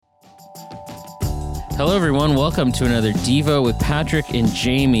Hello, everyone. Welcome to another Devo with Patrick and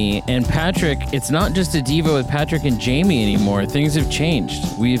Jamie. And Patrick, it's not just a Devo with Patrick and Jamie anymore. Things have changed.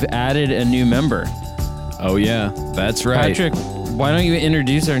 We've added a new member. Oh, yeah, that's right. Patrick, why don't you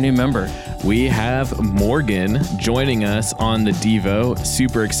introduce our new member? We have Morgan joining us on the Devo.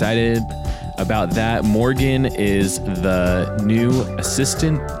 Super excited about that. Morgan is the new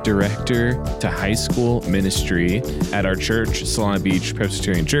assistant director to high school ministry at our church, Solana Beach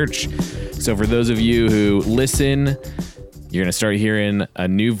Presbyterian Church. So for those of you who listen, you're going to start hearing a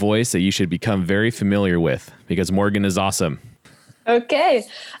new voice that you should become very familiar with because Morgan is awesome. Okay.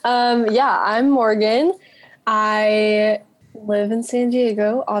 I'm Morgan. I live in San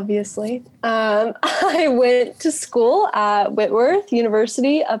Diego, obviously. I went to school at Whitworth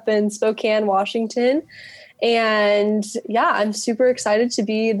University up in Spokane, Washington. And yeah, I'm super excited to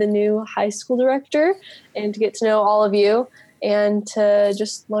be the new high school director and to get to know all of you and to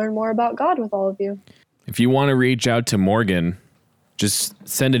just learn more about God with all of you. If you want to reach out to Morgan, just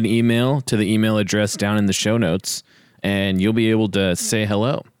send an email to the email address down in the show notes and you'll be able to say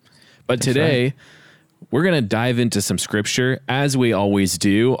hello. But That's today, right. We're going to dive into some scripture, as we always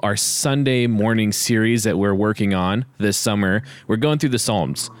do. Our Sunday morning series that we're working on this summer, we're going through the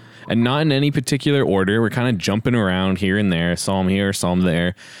Psalms. And not in any particular order. We're kind of jumping around here and there, Psalm here, Psalm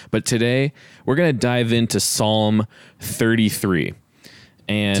there. But today, we're going to dive into Psalm 33.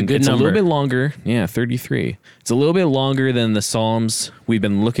 And it's a little bit longer. Yeah, 33. It's a little bit longer than the Psalms we've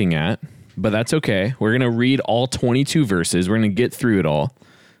been looking at, but that's okay. We're going to read all 22 verses. We're going to get through it all.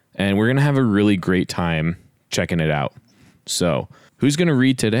 And we're going to have a really great time checking it out. So, who's going to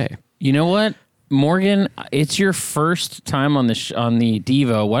read today? You know what, Morgan? It's your first time on the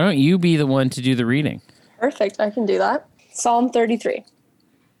Devo. Why don't you be the one to do the reading? Perfect. I can do that. Psalm 33.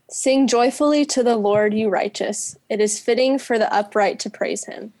 Sing joyfully to the Lord, you righteous. It is fitting for the upright to praise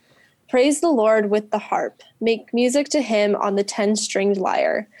him. Praise the Lord with the harp. Make music to him on the 10-stringed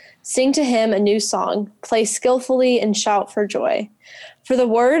lyre. Sing to him a new song. Play skillfully and shout for joy. For the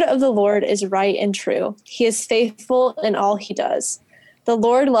word of the Lord is right and true. He is faithful in all he does. The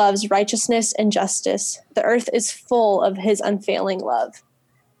Lord loves righteousness and justice. The earth is full of his unfailing love.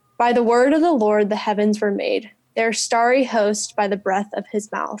 By the word of the Lord the heavens were made, their starry host by the breath of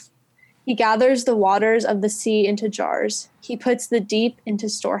his mouth. He gathers the waters of the sea into jars. He puts the deep into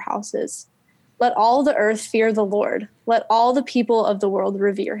storehouses. Let all the earth fear the Lord. Let all the people of the world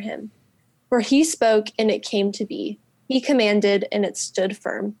revere him. For he spoke and it came to be. He commanded, and it stood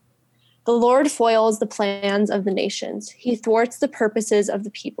firm. The Lord foils the plans of the nations. He thwarts the purposes of the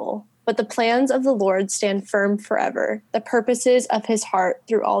people. But the plans of the Lord stand firm forever, the purposes of his heart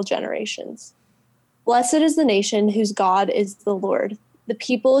through all generations. Blessed is the nation whose God is the Lord, the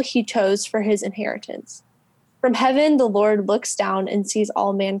people he chose for his inheritance. From heaven the Lord looks down and sees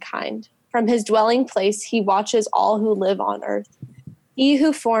all mankind. From his dwelling place he watches all who live on earth. He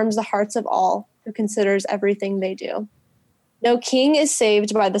who forms the hearts of all, who considers everything they do. No king is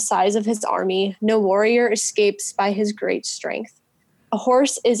saved by the size of his army. No warrior escapes by his great strength. A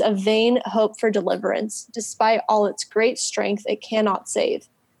horse is a vain hope for deliverance. Despite all its great strength, it cannot save.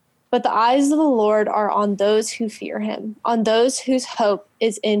 But the eyes of the Lord are on those who fear him, on those whose hope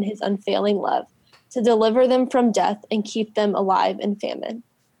is in his unfailing love, to deliver them from death and keep them alive in famine.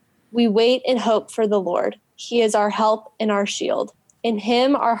 We wait in hope for the Lord. He is our help and our shield. In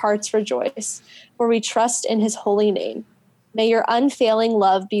him our hearts rejoice, for we trust in his holy name. May your unfailing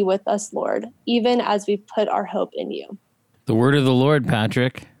love be with us, Lord, even as we put our hope in you. The word of the Lord,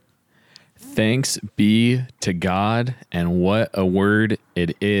 Patrick. Thanks be to God, and what a word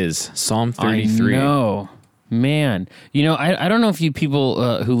it is. Psalm 33. I know. Man, you know, I don't know if you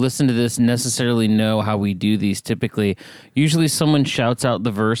people who listen to this necessarily know how we do these typically. Usually someone shouts out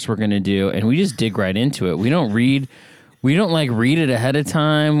the verse we're going to do, and we just dig right into it. We don't read it ahead of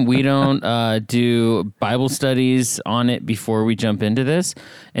time. We don't do Bible studies on it before we jump into this.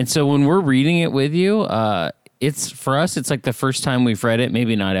 And so when we're reading it with you, for us, it's like the first time we've read it,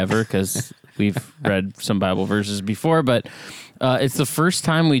 maybe not ever because we've read some Bible verses before, but it's the first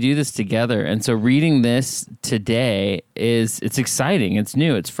time we do this together. And so reading this today it's exciting. It's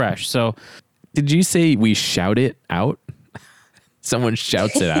new. It's fresh. So did you say we shout it out? Someone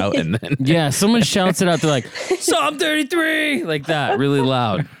shouts it out and then... Yeah, someone shouts it out. They're like, Psalm 33! Like that, really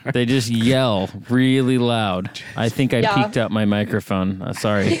loud. They just yell really loud. I think I peeked out my microphone.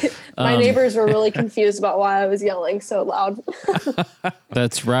 Sorry. My neighbors were really confused about why I was yelling so loud.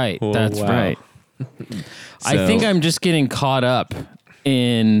 That's right. Oh, That's wow. right. I think I'm just getting caught up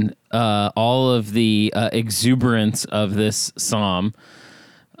in all of the exuberance of this psalm.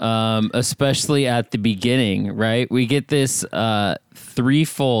 especially at the beginning, right? We get this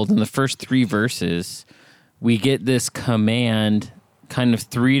threefold in the first three verses. We get this command kind of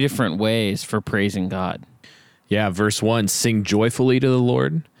three different ways for praising God. Yeah, verse 1, sing joyfully to the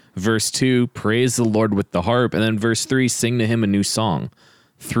Lord. Verse 2, praise the Lord with the harp. And then verse 3, sing to him a new song.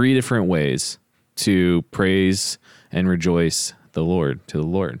 Three different ways to praise and rejoice the Lord, to the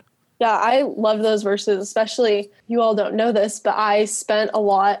Lord. Yeah, I love those verses, especially, you all don't know this, but I spent a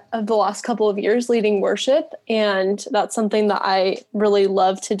lot of the last couple of years leading worship, and that's something that I really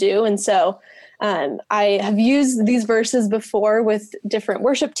love to do. And so I have used these verses before with different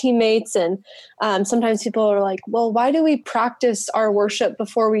worship teammates, and sometimes people are like, well, why do we practice our worship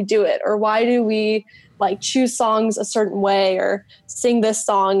before we do it? Or why do we like choose songs a certain way or sing this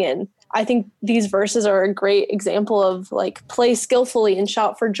song? And I think these verses are a great example of like play skillfully and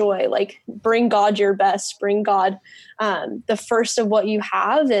shout for joy, like bring God your best, bring God the first of what you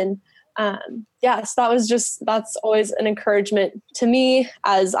have. And yes, that's always an encouragement to me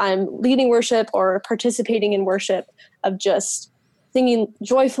as I'm leading worship or participating in worship, of just singing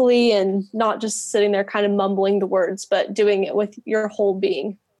joyfully and not just sitting there kind of mumbling the words, but doing it with your whole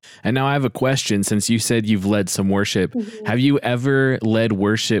being. And now I have a question. Since you said you've led some worship, have you ever led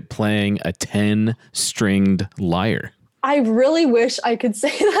worship playing a 10-stringed lyre? I really wish I could say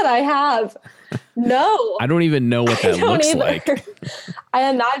that I have. No. I don't even know what that looks either. like.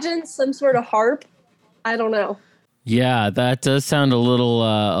 I imagine some sort of harp. I don't know. Yeah, that does sound a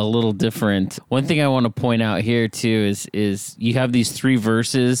little different. One thing I want to point out here too is you have these three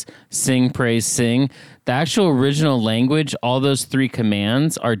verses: sing, praise, sing. The actual original language, all those three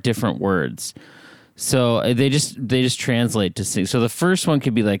commands are different words. So they just translate to sing. So the first one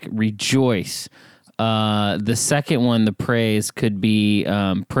could be like rejoice. The second one, the praise, could be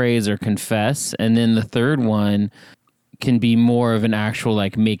praise or confess, and then the third one can be more of an actual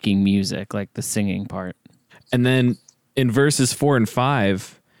like making music, like the singing part. And then in verses 4 and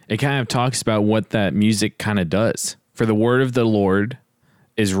 5, it kind of talks about what that music kind of does. For the word of the Lord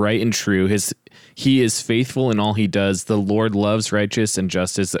is right and true. He is faithful in all he does. The Lord loves righteous and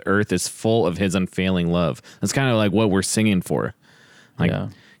justice. The earth is full of his unfailing love. That's kind of like what we're singing for. Like,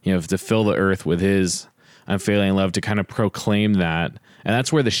 to fill the earth with his unfailing love, to kind of proclaim that. And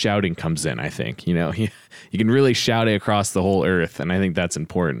that's where the shouting comes in, I think. You can really shout it across the whole earth. And I think that's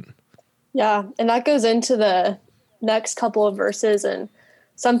important. Yeah, and that goes into the next couple of verses. And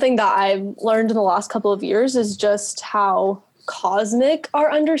something that I've learned in the last couple of years is just how cosmic our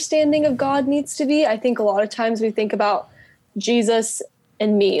understanding of God needs to be. I think a lot of times we think about Jesus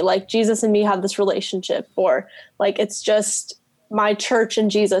and me, like Jesus and me have this relationship, or like it's just my church and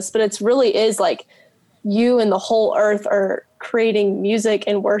Jesus, but it's really is like you and the whole earth are creating music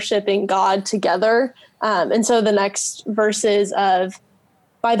and worshiping God together. And so the next verses of,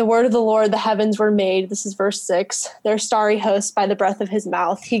 by the word of the Lord, the heavens were made. This is verse 6. Their starry host by the breath of his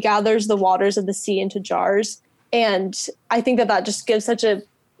mouth. He gathers the waters of the sea into jars. And I think that just gives such a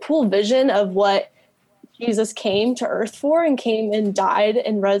cool vision of what Jesus came to earth for, and came and died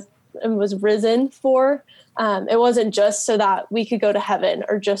and was risen for. It wasn't just so that we could go to heaven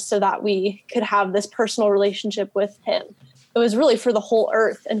or just so that we could have this personal relationship with him. It was really for the whole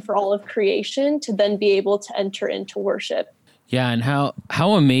earth and for all of creation to then be able to enter into worship. Yeah, and how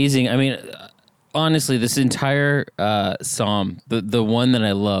amazing. I mean, honestly, this entire psalm, the one that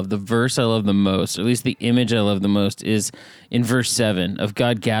I love, the verse I love the most, or at least the image I love the most, is in verse 7 of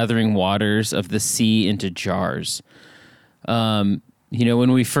God gathering waters of the sea into jars. When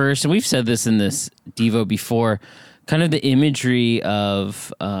we first, and we've said this in this Devo before, kind of the imagery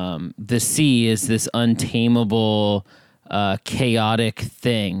of the sea is this untamable, chaotic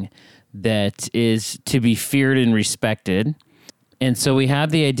thing that is to be feared and respected. And so we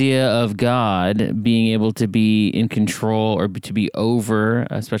have the idea of God being able to be in control, or to be over,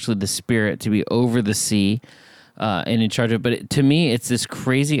 especially the Spirit, to be over the sea and in charge of it. But to me, it's this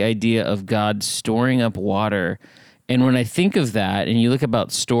crazy idea of God storing up water. And when I think of that, and you look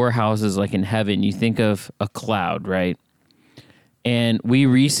about storehouses like in heaven, you think of a cloud, right? And we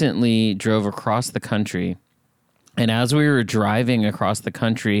recently drove across the country. And as we were driving across the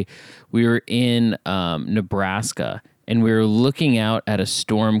country, we were in Nebraska. And we were looking out at a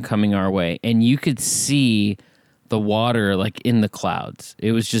storm coming our way, and you could see the water like in the clouds.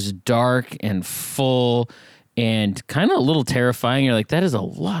 It was just dark and full and kind of a little terrifying. You're like, that is a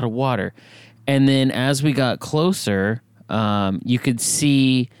lot of water. And then as we got closer, you could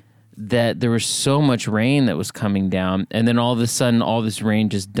see that there was so much rain that was coming down. And then all of a sudden, all this rain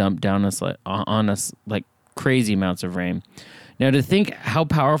just dumped down on us like crazy amounts of rain. Now, to think how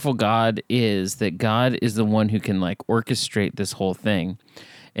powerful God is, that God is the one who can like orchestrate this whole thing.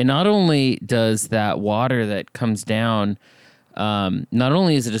 And not only does that water that comes down, not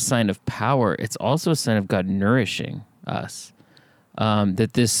only is it a sign of power, it's also a sign of God nourishing us.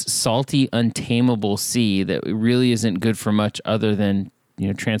 That this salty, untamable sea that really isn't good for much other than,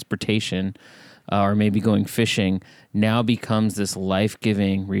 transportation or maybe going fishing, now becomes this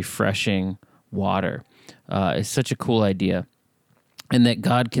life-giving, refreshing water. It's such a cool idea. And that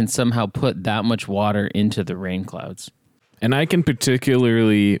God can somehow put that much water into the rain clouds. And I can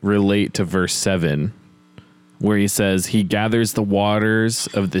particularly relate to verse 7, where he says, he gathers the waters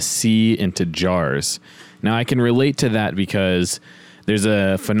of the sea into jars. Now, I can relate to that because there's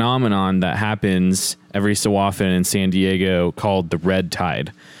a phenomenon that happens every so often in San Diego called the red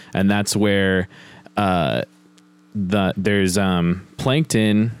tide. And that's where there's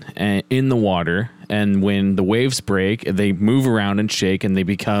plankton in the water. And when the waves break, they move around and shake and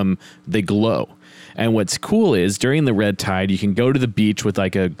they glow. And what's cool is during the red tide, you can go to the beach with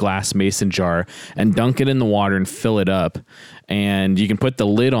like a glass mason jar and dunk it in the water and fill it up. And you can put the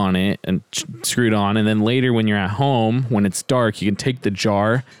lid on it and screw it on. And then later when you're at home, when it's dark, you can take the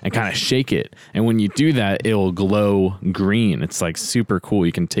jar and kind of shake it. And when you do that, it'll glow green. It's like super cool.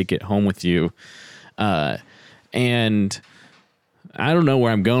 You can take it home with you. And I don't know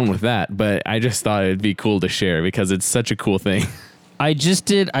where I'm going with that, but I just thought it'd be cool to share because it's such a cool thing. I just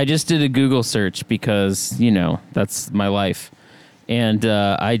did a Google search because, that's my life. And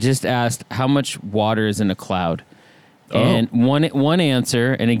I just asked how much water is in a cloud. Oh. And one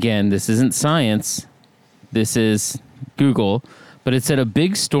answer, and again, this isn't science, this is Google, but it said a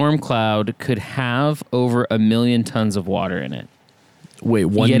big storm cloud could have over 1 million tons of water in it. Wait,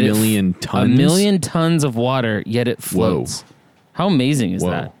 1 million tons? 1 million tons of water, yet it floats. Whoa. How amazing is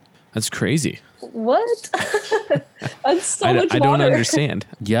that? That's crazy. What? That's so much water. I don't understand.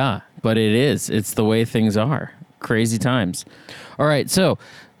 Yeah, but it is. It's the way things are. Crazy times. All right, so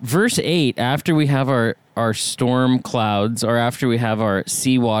verse 8, after we have our storm clouds, or after we have our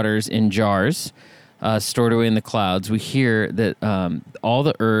sea waters in jars stored away in the clouds, we hear that all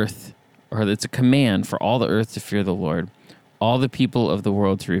the earth, or it's a command for all the earth to fear the Lord, all the people of the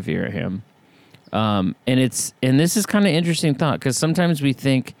world to revere him. And this is kind of interesting thought, because sometimes we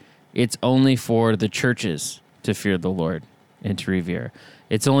think it's only for the churches to fear the Lord and to revere.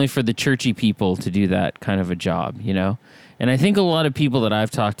 It's only for the churchy people to do that kind of a job, And I think a lot of people that I've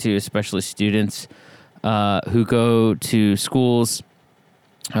talked to, especially students who go to schools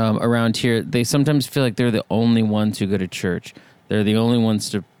around here, they sometimes feel like they're the only ones who go to church. They're the only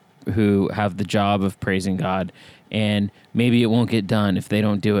ones who have the job of praising God, and maybe it won't get done if they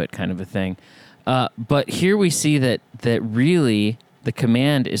don't do it, kind of a thing. But here we see that really the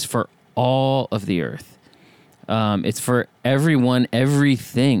command is for all of the earth. It's for everyone,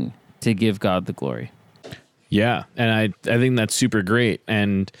 everything, to give God the glory. Yeah, and I think that's super great.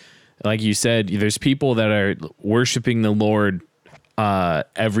 And like you said, there's people that are worshiping the Lord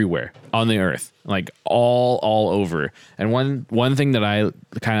everywhere on the earth, like all over. And one thing that I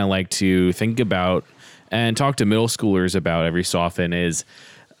kind of like to think about and talk to middle schoolers about every so often is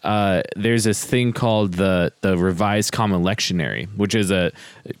there's this thing called the Revised Common Lectionary, which is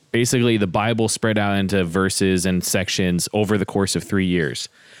basically the Bible spread out into verses and sections over the course of 3 years.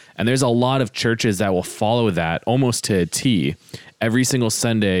 And there's a lot of churches that will follow that almost to a T. Every single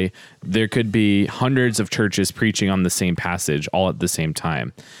Sunday, there could be hundreds of churches preaching on the same passage all at the same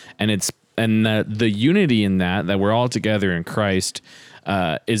time. And the unity in that we're all together in Christ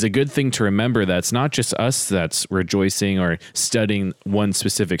is a good thing to remember. That's not just us that's rejoicing or studying one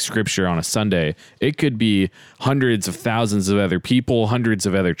specific scripture on a Sunday. It could be hundreds of thousands of other people, hundreds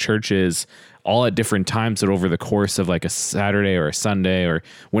of other churches, all at different times, that over the course of like a Saturday or a Sunday or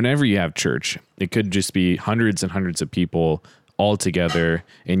whenever you have church, it could just be hundreds and hundreds of people all together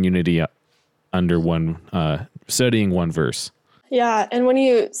in unity under one, studying one verse. Yeah. And when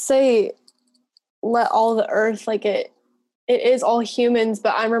you say, let all the earth, like it is all humans,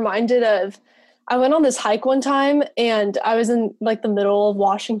 but I'm reminded of, I went on this hike one time and I was in like the middle of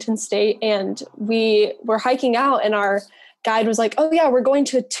Washington State, and we were hiking out and our guide was like, oh yeah, we're going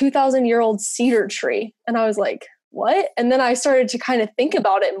to a 2,000-year-old cedar tree. And I was like, what? And then I started to kind of think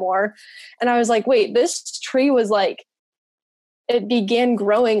about it more. And I was like, wait, this tree was like, it began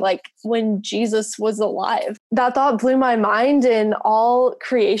growing like when Jesus was alive. That thought blew my mind, and all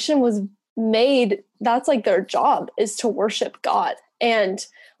creation was made. That's like their job, is to worship God. And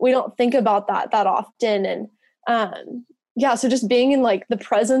we don't think about that often. And so just being in like the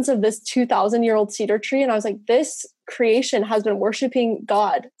presence of this 2,000-year-old cedar tree. And I was like, this creation has been worshiping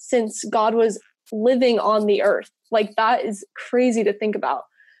God since God was living on the earth. Like, that is crazy to think about.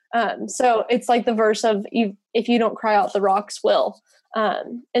 So it's like the verse of, if you don't cry out, the rocks will.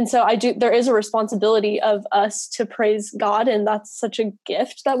 And so there is a responsibility of us to praise God, and that's such a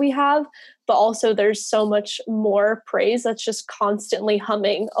gift that we have, but also there's so much more praise that's just constantly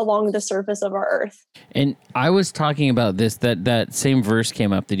humming along the surface of our earth. And I was talking about this, that same verse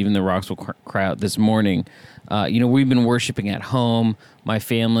came up, that even the rocks will cry out, this morning. We've been worshiping at home. My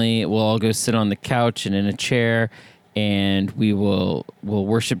family will all go sit on the couch and in a chair, and we'll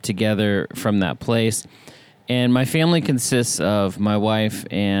worship together from that place. And my family consists of my wife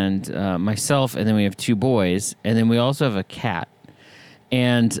and myself, and then we have 2 boys, and then we also have a cat.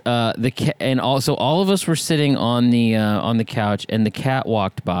 And and also all of us were sitting on the couch, and the cat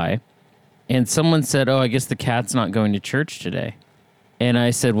walked by, and someone said, "Oh, I guess the cat's not going to church today." And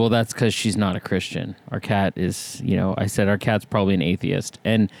I said, "Well, that's because she's not a Christian. Our cat is, I said our cat's probably an atheist."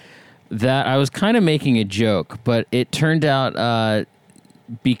 And that I was kind of making a joke, but it turned out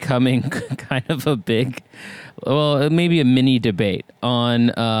becoming kind of a big, maybe a mini debate on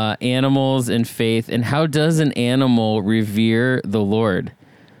animals and faith, and how does an animal revere the Lord?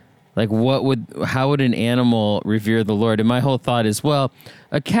 Like, how would an animal revere the Lord? And my whole thought is, well,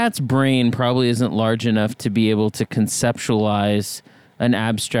 a cat's brain probably isn't large enough to be able to conceptualize an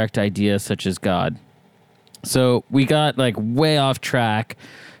abstract idea such as God. So we got like way off track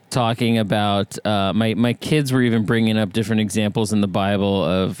talking about my kids were even bringing up different examples in the Bible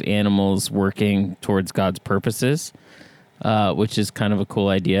of animals working towards God's purposes, which is kind of a cool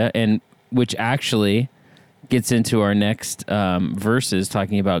idea, and which actually gets into our next verses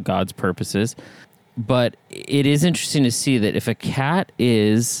talking about God's purposes. But it is interesting to see that if a cat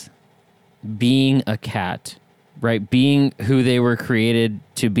is being a cat, right, being who they were created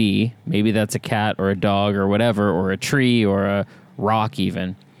to be, maybe that's a cat or a dog or whatever, or a tree or a rock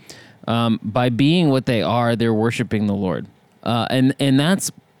even, by being what they are, they're worshiping the Lord. And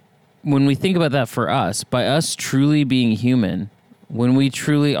that's, when we think about that for us, by us truly being human, when we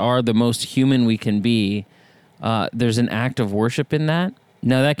truly are the most human we can be, there's an act of worship in that.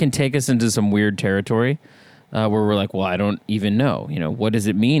 Now, that can take us into some weird territory where we're like, well, I don't even know. What does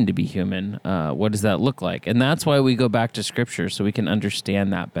it mean to be human? What does that look like? And that's why we go back to Scripture, so we can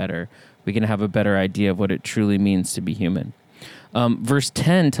understand that better. We can have a better idea of what it truly means to be human. Verse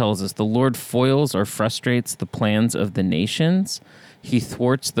 10 tells us, the Lord foils or frustrates the plans of the nations. He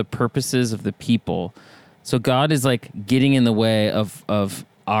thwarts the purposes of the people. So God is like getting in the way of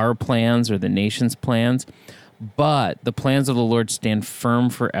our plans or the nation's plans. But the plans of the Lord stand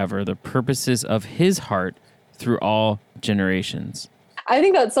firm forever, the purposes of his heart through all generations. I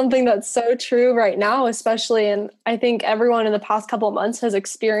think that's something that's so true right now, especially. And I think everyone in the past couple of months has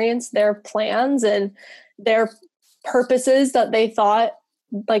experienced their plans and their purposes that they thought,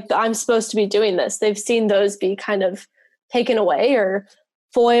 like, I'm supposed to be doing this. They've seen those be kind of taken away or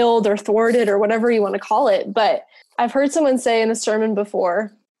foiled or thwarted or whatever you want to call it. But I've heard someone say in a sermon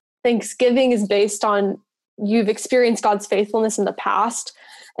before, Thanksgiving is based on you've experienced God's faithfulness in the past.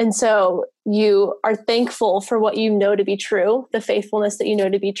 And so you are thankful for what you know to be true, the faithfulness that you know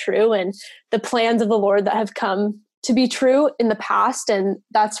to be true, and the plans of the Lord that have come to be true in the past. And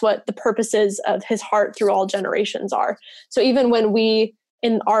that's what the purposes of his heart through all generations are. So even when we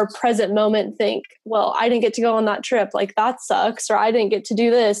in our present moment think, well, I didn't get to go on that trip, like that sucks, or I didn't get to do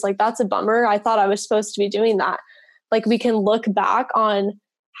this, like that's a bummer, I thought I was supposed to be doing that. Like we can look back on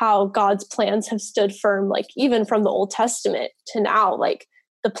how God's plans have stood firm, like even from the Old Testament to now. Like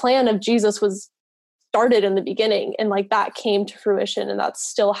the plan of Jesus was started in the beginning, and like that came to fruition, and that's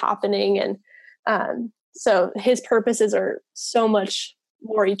still happening. And so his purposes are so much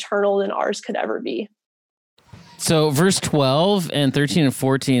more eternal than ours could ever be. So verse 12 and 13 and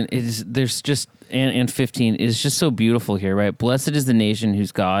 14 and 15 is just so beautiful here, right? Blessed is the nation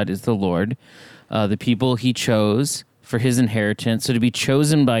whose God is the Lord, the people he chose for his inheritance. So to be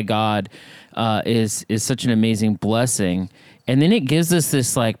chosen by God is such an amazing blessing. And then it gives us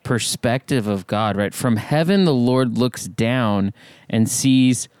this like perspective of God, right? From heaven, the Lord looks down and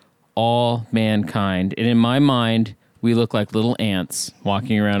sees all mankind. And in my mind, we look like little ants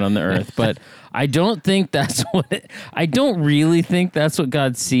walking around on the earth. But I don't think that's I don't really think that's what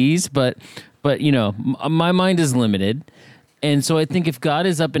God sees. But my mind is limited. And so I think if God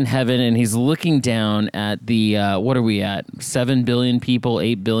is up in heaven and he's looking down at the, what are we at? 7 billion people,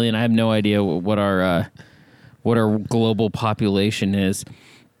 8 billion. I have no idea what our global population is.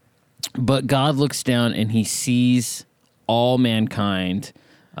 But God looks down and he sees all mankind.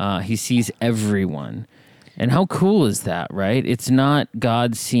 He sees everyone. And how cool is that, right? It's not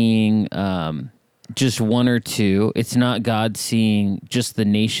God seeing just one or two. It's not God seeing just the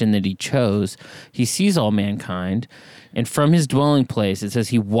nation that he chose. He sees all mankind. And from his dwelling place, it says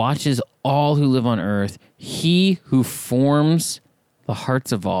he watches all who live on earth. He who forms the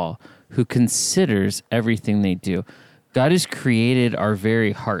hearts of all, who considers everything they do. God has created our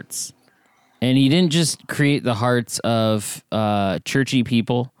very hearts. And he didn't just create the hearts of churchy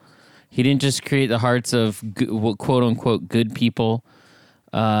people. He didn't just create the hearts of quote unquote good people.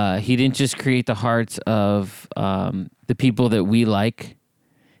 He didn't just create the hearts of the people that we like.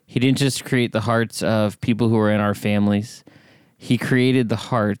 He didn't just create the hearts of people who are in our families. He created the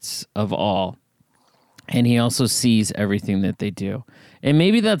hearts of all. And he also sees everything that they do. And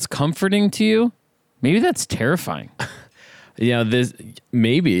maybe that's comforting to you. Maybe that's terrifying.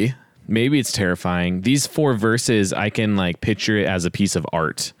 Maybe it's terrifying. These 4 verses, I can like picture it as a piece of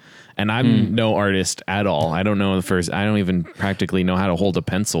art. And I'm no artist at all. I don't know I don't even practically know how to hold a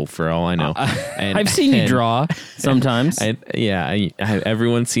pencil for all I know. I've seen you draw sometimes.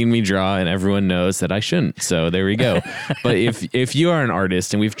 Everyone's seen me draw and everyone knows that I shouldn't. So there we go. But if you are an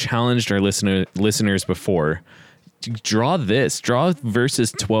artist, and we've challenged our listeners before, draw verses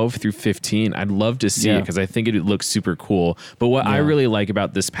 12 through 15. I'd love to see it because I think it looks super cool. But what I really like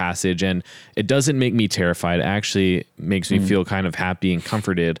about this passage, and it doesn't make me terrified, it actually makes me feel kind of happy and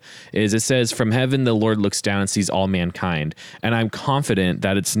comforted, is it says, from heaven the Lord looks down and sees all mankind. And I'm confident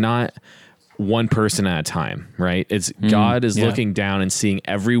that it's not one person at a time, right? It's God is looking down and seeing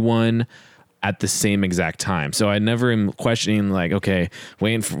everyone at the same exact time. So I never am questioning like, okay,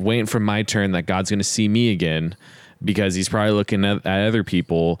 waiting for my turn that God's going to see me again, because he's probably looking at other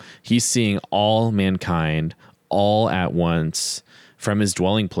people. He's seeing all mankind all at once from his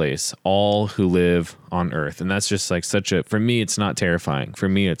dwelling place, all who live on earth. And that's just like for me, it's not terrifying. For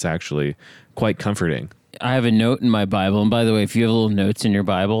me, it's actually quite comforting. I have a note in my Bible. And by the way, if you have little notes in your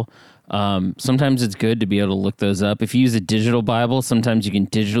Bible, sometimes it's good to be able to look those up. If you use a digital Bible, sometimes you can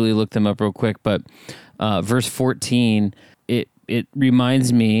digitally look them up real quick. But verse 14, it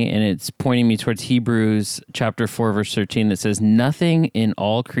reminds me, and it's pointing me towards Hebrews chapter 4, verse 13, that says, nothing in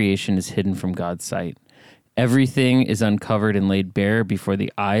all creation is hidden from God's sight. Everything is uncovered and laid bare before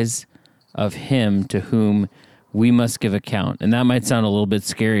the eyes of him to whom we must give account. And that might sound a little bit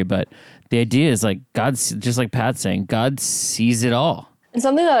scary, but the idea is like God's, just like Pat's saying, God sees it all. And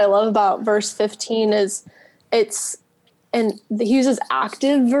something that I love about verse 15 is he uses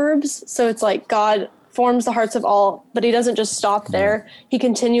active verbs. So it's like God forms the hearts of all, but he doesn't just stop there. He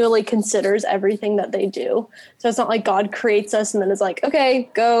continually considers everything that they do. So it's not like God creates us and then is like, okay,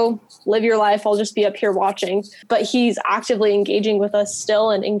 go live your life. I'll just be up here watching. But he's actively engaging with us still,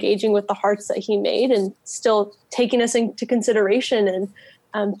 and engaging with the hearts that he made, and still taking us into consideration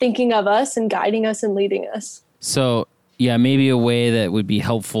and thinking of us and guiding us and leading us. So yeah, maybe a way that would be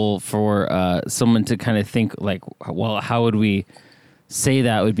helpful for someone to kind of think like, well, how would we say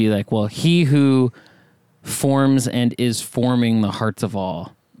that would be like, well, he who forms and is forming the hearts of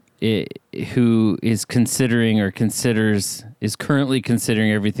all, who is considering or is currently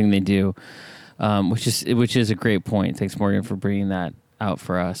considering everything they do, which is a great point. Thanks, Morgan, for bringing that out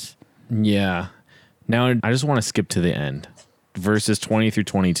for us. Yeah. Now I just want to skip to the end, verses 20 through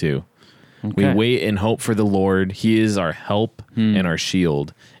 22. Okay. We wait and hope for the Lord. He is our help and our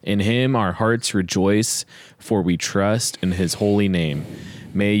shield. In him our hearts rejoice, for we trust in his holy name.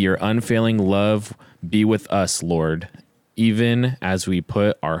 May your unfailing love be with us, Lord, even as we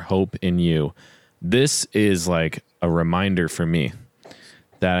put our hope in you. This is like a reminder for me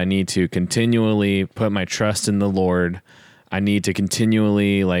that I need to continually put my trust in the Lord. I need to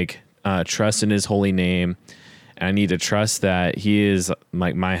continually trust in his holy name. And I need to trust that he is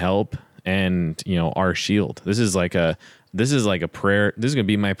like my help and, our shield. This is like a prayer. This is going to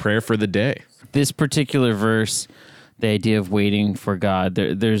be my prayer for the day. This particular verse, the idea of waiting for God,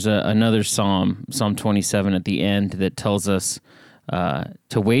 there's another Psalm 27 at the end that tells us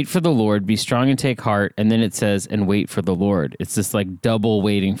to wait for the Lord, be strong and take heart. And then it says, and wait for the Lord. It's this like double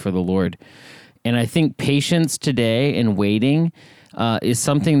waiting for the Lord. And I think patience today and waiting is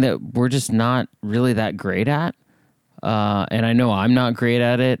something that we're just not really that great at. And I know I'm not great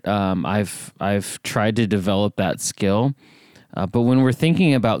at it. I've tried to develop that skill. But when we're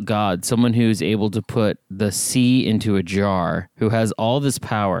thinking about God, someone who's able to put the sea into a jar, who has all this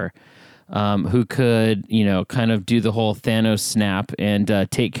power, who could, kind of do the whole Thanos snap and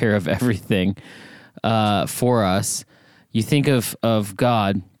take care of everything for us, you think of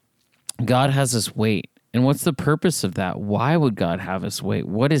God. God has us wait. And what's the purpose of that? Why would God have us wait?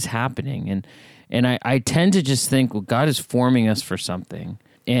 What is happening? And I tend to just think, well, God is forming us for something.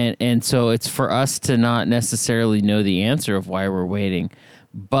 And so it's for us to not necessarily know the answer of why we're waiting,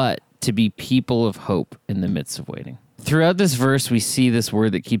 but to be people of hope in the midst of waiting. Throughout this verse, we see this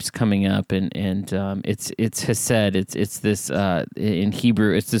word that keeps coming up, and it's hesed. It's this in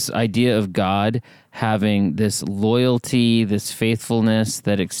Hebrew. It's this idea of God having this loyalty, this faithfulness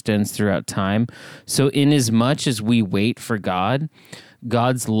that extends throughout time. So, in as much as we wait for God,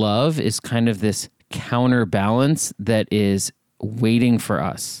 God's love is kind of this counterbalance that is waiting for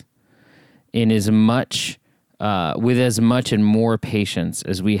us. In as much, with as much and more patience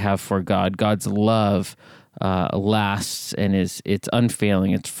as we have for God, God's love lasts and it's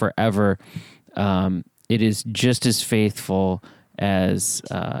unfailing. It's forever. It is just as faithful as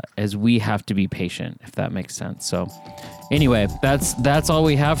we have to be patient, if that makes sense. So anyway, that's all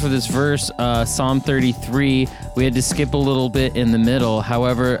we have for this verse. Psalm 33, we had to skip a little bit in the middle.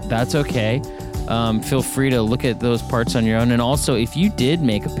 However, that's okay. Feel free to look at those parts on your own. And also, if you did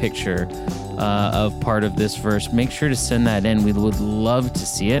make a picture of part of this verse, make sure to send that in. We would love to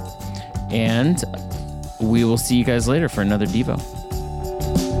see it. And we will see you guys later for another Devo.